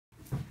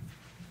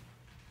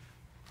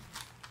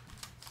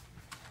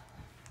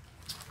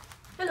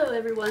Hello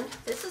everyone,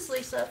 this is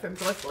Lisa from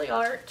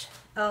JoyfullyArt.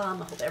 I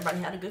hope everybody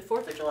had a good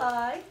 4th of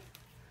July.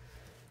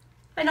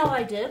 I know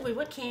I did. We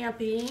went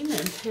camping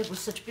and it was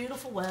such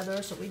beautiful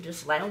weather, so we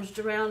just lounged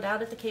around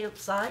out at the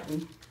campsite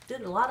and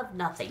did a lot of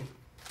nothing.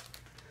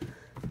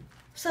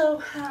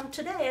 So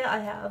today I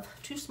have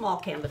 2 small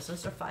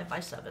canvases, they're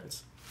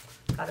 5x7s.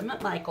 Got them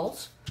at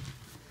Michael's.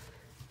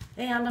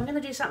 And I'm going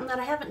to do something that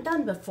I haven't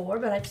done before,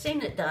 but I've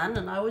seen it done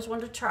and I always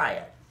wanted to try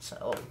it.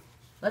 So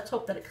let's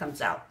hope that it comes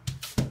out.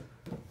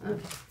 Okay,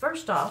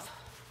 first off,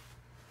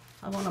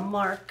 I want to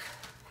mark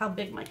how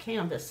big my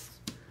canvas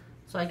is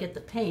so I get the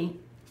paint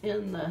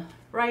in the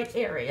right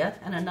area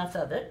and enough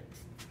of it.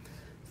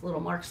 Little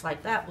marks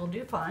like that will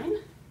do fine.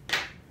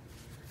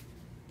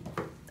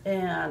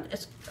 And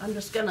I'm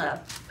just going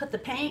to put the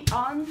paint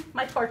on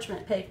my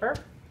parchment paper,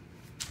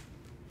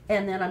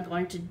 and then I'm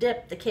going to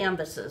dip the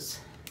canvases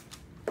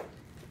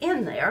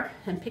in there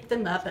and pick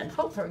them up and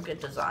hope for a good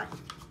design.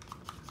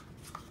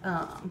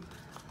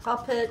 I'll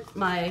put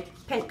my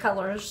paint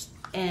colors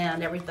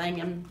and everything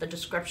in the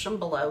description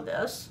below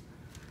this.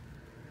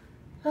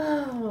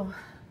 Oh,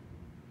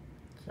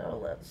 so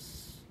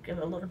let's give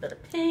it a little bit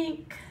of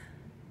pink.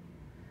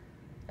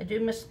 I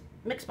do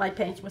mix my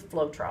paints with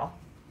floetrol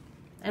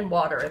and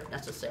water if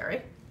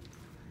necessary.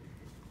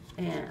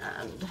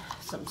 And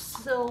some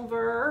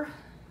silver.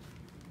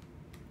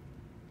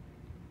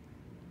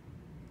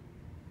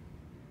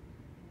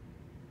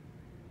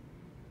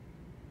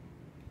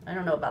 I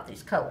don't know about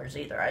these colors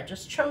either. I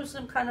just chose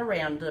them kind of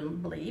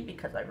randomly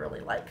because I really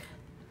like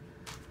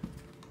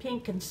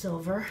pink and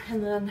silver.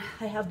 And then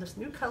I have this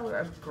new color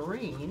of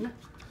green,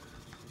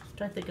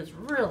 which I think is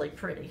really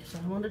pretty. So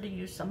I wanted to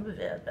use some of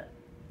it, but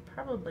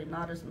probably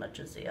not as much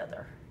as the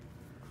other.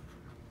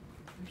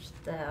 There's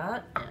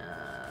that,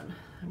 and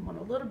I want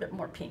a little bit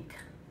more pink.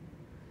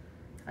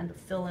 Kind of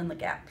fill in the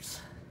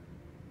gaps.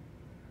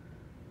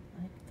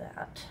 Like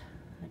that.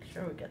 Make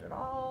sure we get it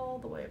all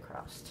the way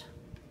across.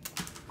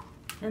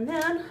 And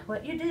then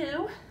what you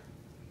do,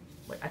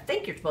 what I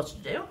think you're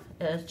supposed to do,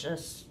 is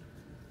just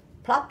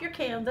plop your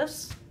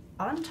canvas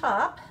on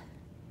top.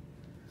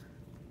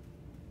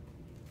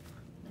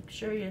 Make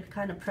sure you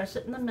kind of press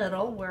it in the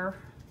middle where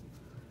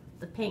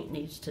the paint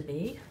needs to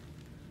be.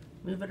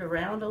 Move it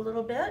around a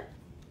little bit,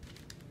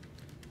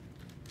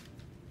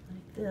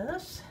 like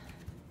this.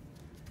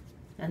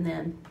 And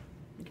then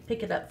you can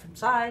pick it up from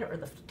side or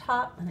the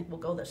top. I think we'll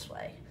go this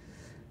way.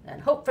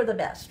 And hope for the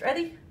best.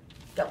 Ready?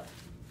 Go.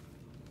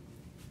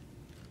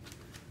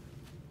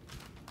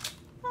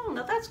 Oh,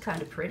 now that's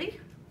kind of pretty.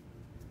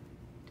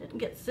 Didn't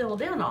get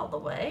filled in all the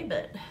way,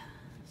 but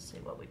let's see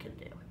what we can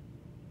do.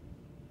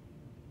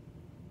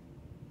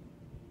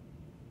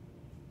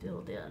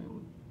 Filled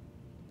in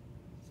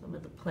some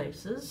of the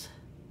places.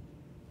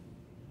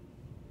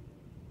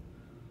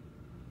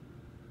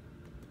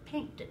 The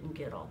paint didn't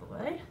get all the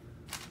way.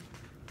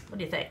 What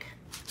do you think?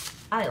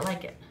 I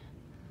like it.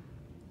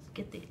 Let's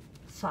get the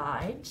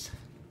sides.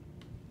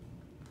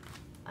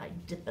 I'm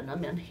dipping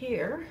them in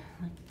here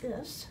like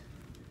this.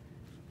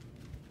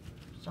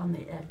 On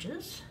the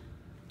edges.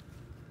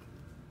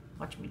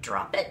 Watch me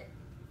drop it,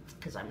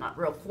 because I'm not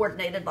real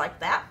coordinated like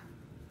that.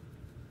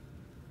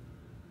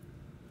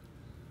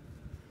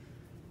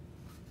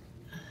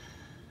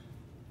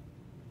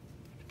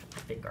 Put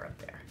my finger up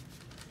there.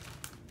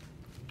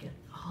 Get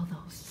all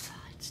those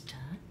sides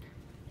done.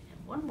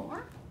 And one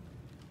more.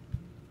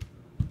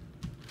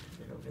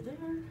 Put it over there.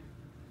 And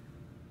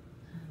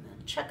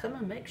then check them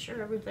and make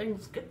sure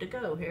everything's good to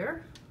go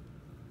here.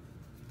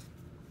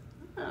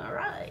 All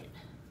right.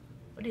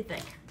 What do you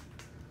think?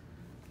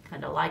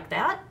 Kind of like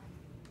that.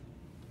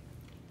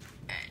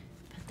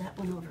 Put that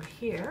one over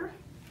here.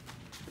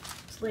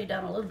 Let's lay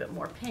down a little bit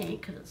more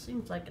paint because it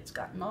seems like it's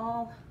gotten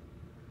all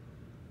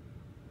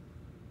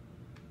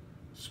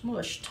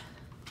smushed.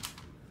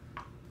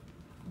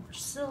 More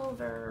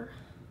silver.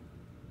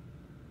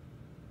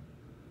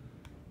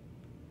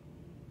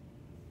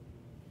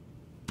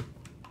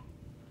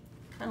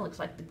 Kind of looks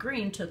like the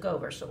green took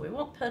over, so we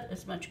won't put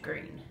as much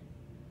green.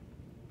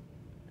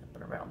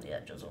 Around the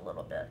edges a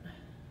little bit,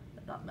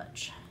 but not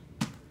much.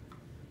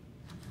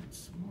 And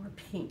some more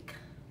pink.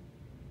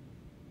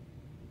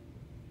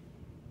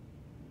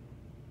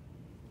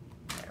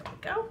 There we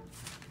go.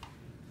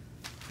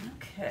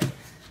 Okay.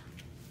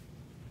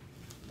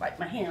 Wipe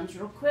my hands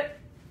real quick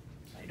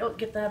so I don't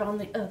get that on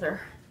the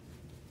other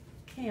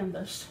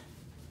canvas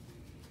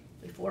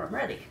before I'm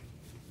ready.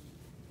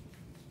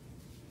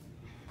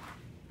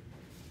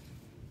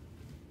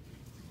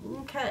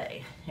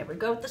 Okay, here we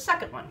go with the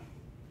second one.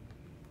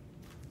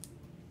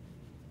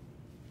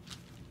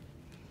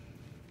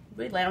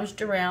 We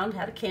lounged around,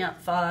 had a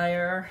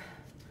campfire.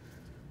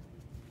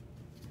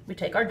 We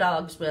take our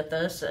dogs with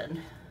us, and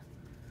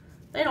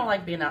they don't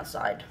like being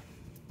outside.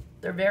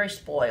 They're very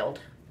spoiled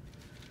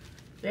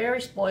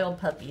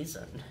puppies,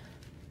 and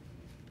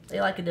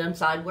they like it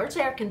inside where it's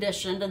air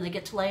conditioned and they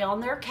get to lay on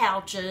their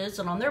couches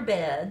and on their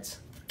beds.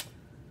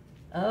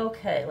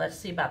 Okay, let's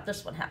see about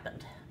this one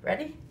happened.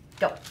 Ready?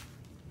 Go.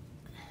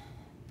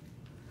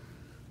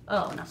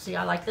 Oh, now see,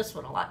 I like this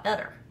one a lot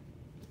better.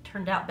 It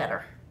turned out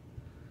better.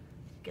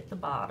 get the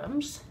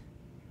bottoms.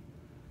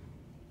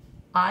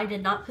 I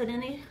did not put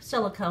any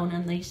silicone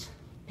in these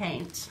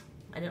paints.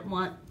 I didn't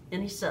want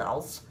any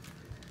cells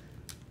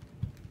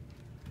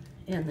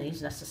in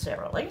these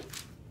necessarily.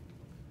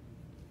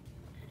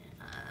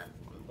 And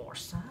one more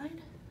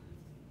side.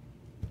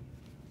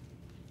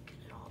 Get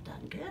it all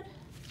done good.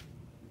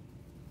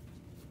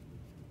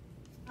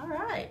 All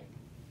right.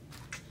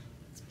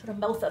 Let's put them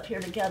both up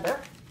here together.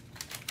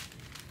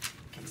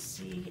 You can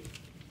see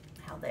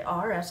how they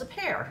are as a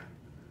pair.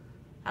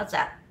 How's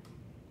that?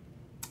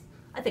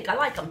 I think I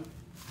like them.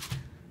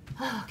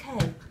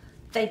 Okay.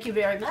 Thank you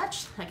very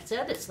much. Like I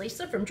said, it's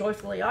Lisa from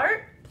Joyfully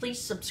Art. Please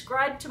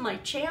subscribe to my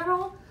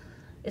channel.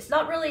 It's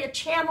not really a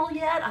channel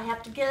yet. I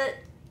have to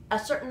get a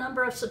certain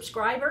number of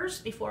subscribers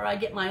before I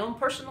get my own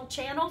personal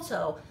channel.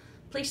 So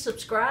please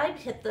subscribe,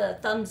 hit the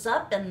thumbs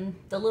up and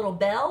the little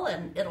bell,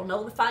 and it'll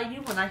notify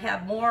you when I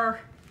have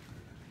more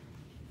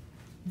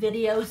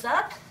videos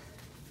up.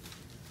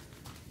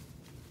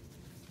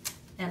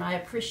 And I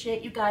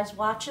appreciate you guys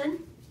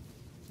watching.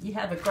 You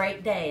have a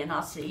great day, and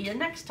I'll see you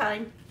next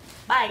time.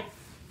 Bye.